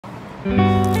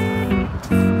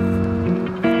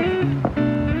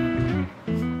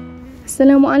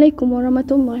Assalamu alaikum wa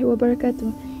rahmatullahi wa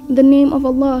barakatuh. In the name of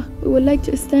Allah, we would like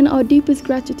to extend our deepest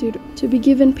gratitude to be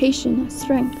given patience,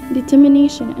 strength,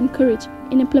 determination, and courage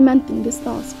in implementing this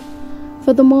task.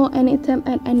 Furthermore, any attempt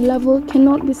at any level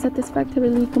cannot be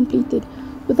satisfactorily completed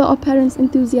without our parents'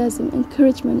 enthusiasm,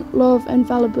 encouragement, love, and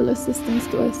valuable assistance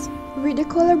to us. With the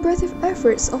collaborative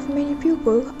efforts of many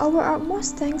people, our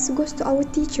utmost thanks goes to our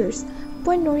teachers,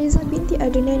 Puan Noriza binti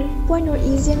Adnan, Puan Nur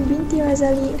Izian binti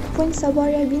Razali, Puan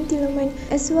Sabaria binti Luman,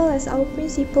 as well as our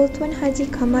principal Tuan Haji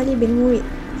Kamali bin Murid,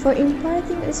 for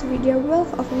imparting us with their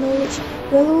wealth of knowledge,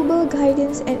 valuable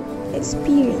guidance, and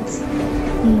experience.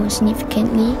 Most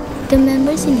significantly, the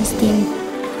members in this team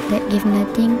that give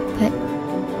nothing but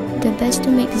the best to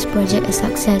make this project a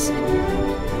success.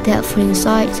 The Afrin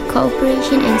sides,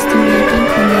 cooperation and stimulating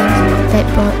comments that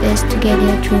brought us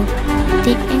together through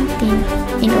thick and thin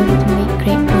in order to make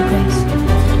great progress.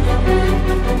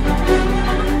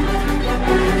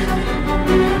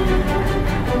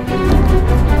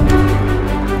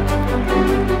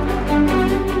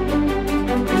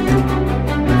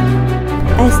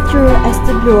 As true as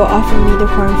the blue of a meadow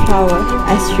cornflower,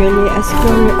 as surely as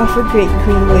glory of a great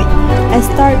green wood, as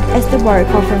dark as the bark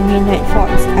of a midnight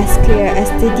fox, as clear as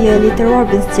the dear little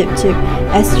robin's chip-chip,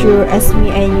 as true as me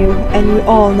and you, and we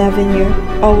all never knew,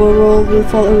 our world will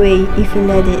fall away if we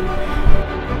let it.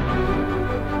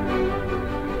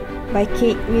 By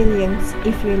Kate Williams,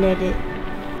 If We Let It.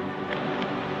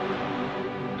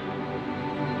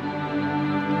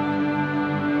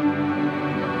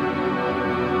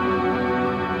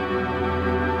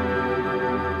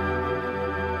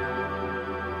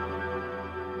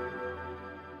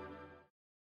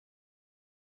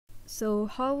 So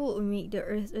how will we make the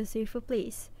earth a safer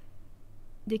place?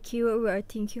 The keyword we are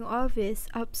thinking of is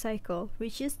upcycle,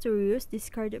 which is to reuse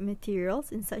discarded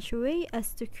materials in such a way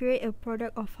as to create a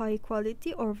product of higher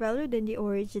quality or value than the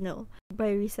original. By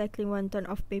recycling 1 ton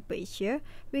of paper each year,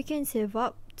 we can save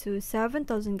up to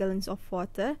 7,000 gallons of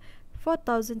water,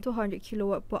 4,200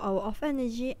 kilowatt per hour of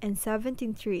energy, and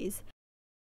 17 trees.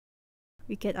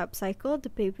 We can upcycle the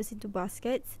papers into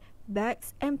baskets,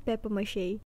 bags, and paper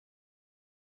mache.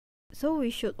 So we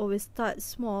should always start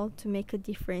small to make a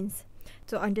difference.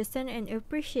 To understand and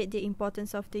appreciate the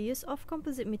importance of the use of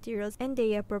composite materials and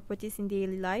their properties in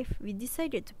daily life, we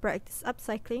decided to practice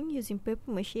upcycling using paper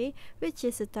mache, which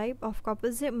is a type of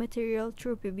composite material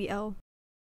through PBL.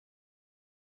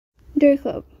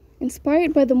 DERCLEB.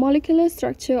 Inspired by the molecular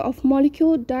structure of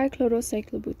molecule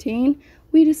dichlorocyclobutane,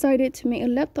 we decided to make a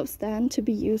laptop stand to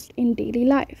be used in daily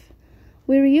life.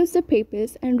 We reused the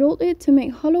papers and rolled it to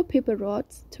make hollow paper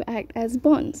rods to act as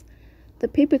bonds. The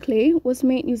paper clay was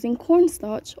made using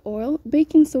cornstarch, oil,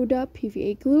 baking soda,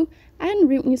 PVA glue, and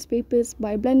ripped newspapers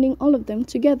by blending all of them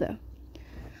together.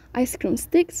 Ice cream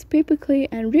sticks, paper clay,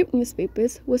 and ripped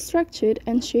newspapers were structured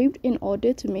and shaped in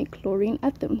order to make chlorine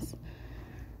atoms.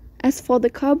 As for the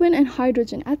carbon and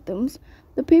hydrogen atoms,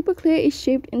 the paper clay is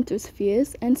shaped into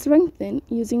spheres and strengthened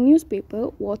using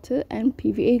newspaper, water, and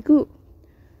PVA glue.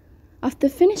 After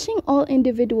finishing all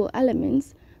individual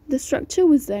elements, the structure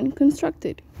was then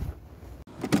constructed.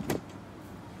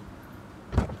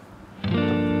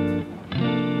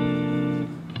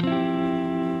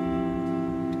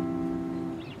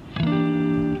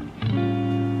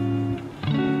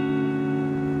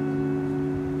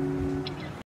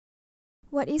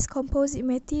 What is composite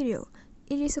material?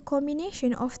 It is a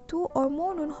combination of 2 or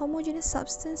more non-homogeneous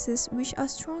substances which are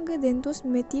stronger than those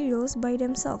materials by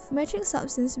themselves. Metric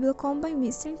substance will combine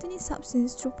with strengthening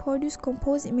substance to produce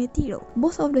composite material.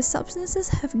 Both of the substances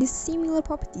have dissimilar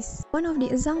properties. One of the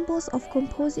examples of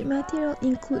composite material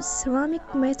includes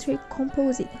ceramic metric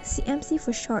composite, CMC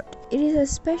for short. It is a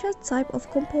special type of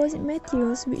composite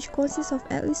materials which consists of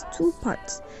at least 2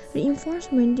 parts: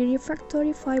 reinforcement, the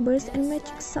refractory fibers, and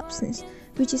metric substance,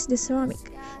 which is the ceramic.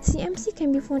 CMC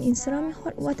can be found in ceramic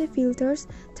hot water filters,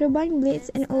 turbine blades,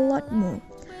 and a lot more.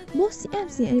 Both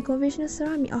CMC and conventional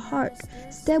ceramic are hard,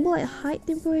 stable at high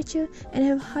temperature, and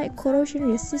have high corrosion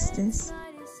resistance.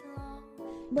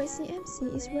 But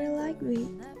CMC is very lightweight,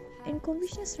 and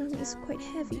conventional ceramic is quite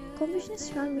heavy. Conventional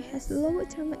ceramic has lower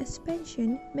thermal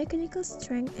expansion, mechanical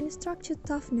strength, and structural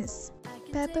toughness.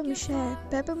 Paper mache.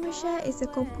 Paper mache is a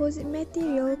composite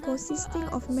material consisting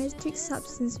of metric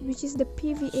substance, which is the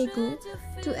PVA glue,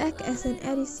 to act as an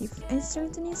adhesive, and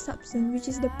strengthening substance, which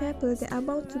is the paper that are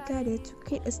bound together to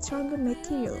create a stronger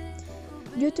material.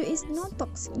 Due to its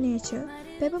non-toxic nature,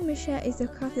 paper mache is a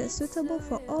craft that is suitable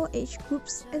for all age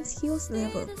groups and skills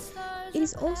level. It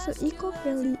is also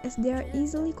eco-friendly as they are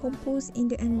easily composed in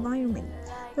the environment.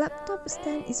 Laptop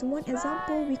stand is one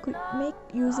example we could make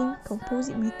using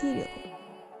composite material.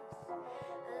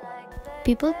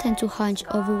 People tend to hunch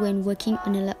over when working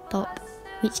on a laptop,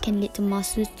 which can lead to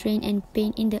muscle strain and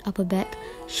pain in the upper back,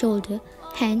 shoulder,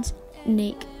 hands,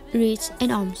 neck, wrists,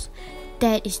 and arms.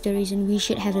 That is the reason we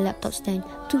should have a laptop stand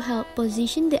to help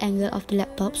position the angle of the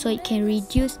laptop so it can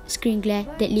reduce screen glare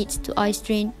that leads to eye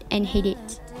strain and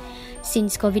headaches.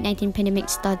 Since COVID-19 pandemic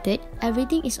started,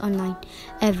 everything is online.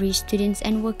 Every students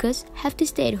and workers have to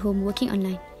stay at home working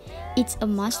online. It's a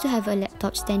must to have a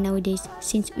laptop stand nowadays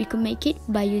since we could make it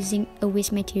by using a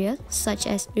waste material such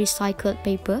as recycled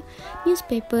paper,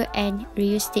 newspaper, and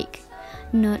reused stick.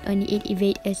 Not only it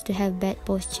evades us to have bad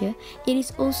posture, it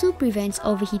is also prevents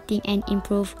overheating and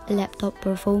improve laptop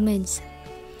performance.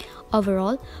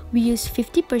 Overall, we use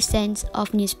 50%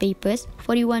 of newspapers,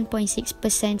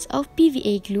 41.6% of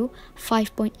PVA glue,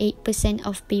 5.8%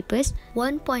 of papers,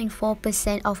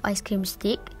 1.4% of ice cream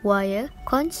stick, wire,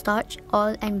 cornstarch,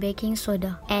 oil and baking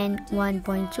soda, and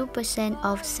 1.2%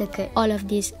 of circuit. All of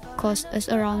this cost us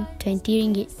around 20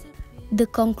 ringgit. The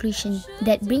conclusion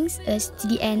that brings us to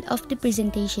the end of the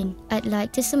presentation. I'd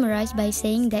like to summarize by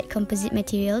saying that composite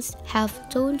materials have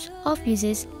tons of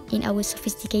uses in our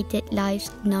sophisticated lives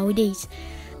nowadays.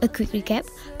 A quick recap,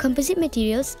 composite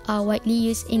materials are widely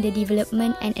used in the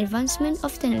development and advancement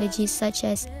of technologies such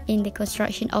as in the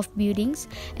construction of buildings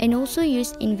and also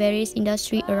used in various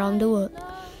industries around the world.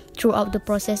 Throughout the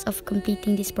process of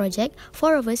completing this project,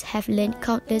 4 of us have learned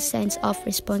countless sense of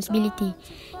responsibility.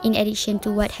 In addition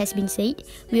to what has been said,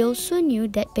 we also knew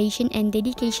that patience and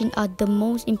dedication are the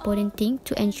most important thing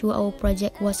to ensure our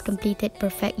project was completed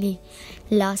perfectly.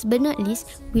 Last but not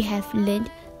least, we have learned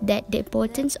that the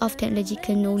importance of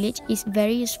technological knowledge is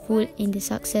very useful in the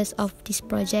success of this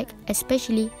project,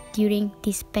 especially during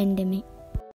this pandemic.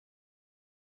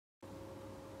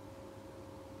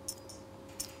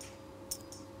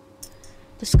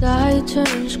 The sky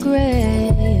turns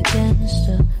grey against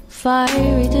a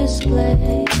fiery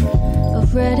display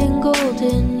of red and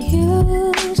golden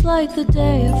hues, like the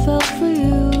day I fell for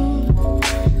you.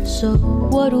 So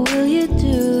what will you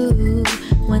do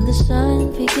when the sun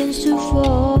begins to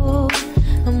fall?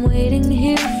 I'm waiting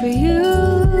here for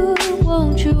you.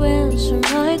 Won't you answer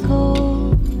my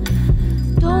call?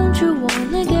 Don't you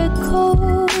wanna get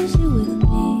cozy with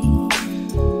me?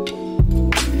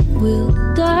 We'll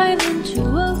dive into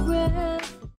a red.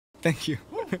 Thank you.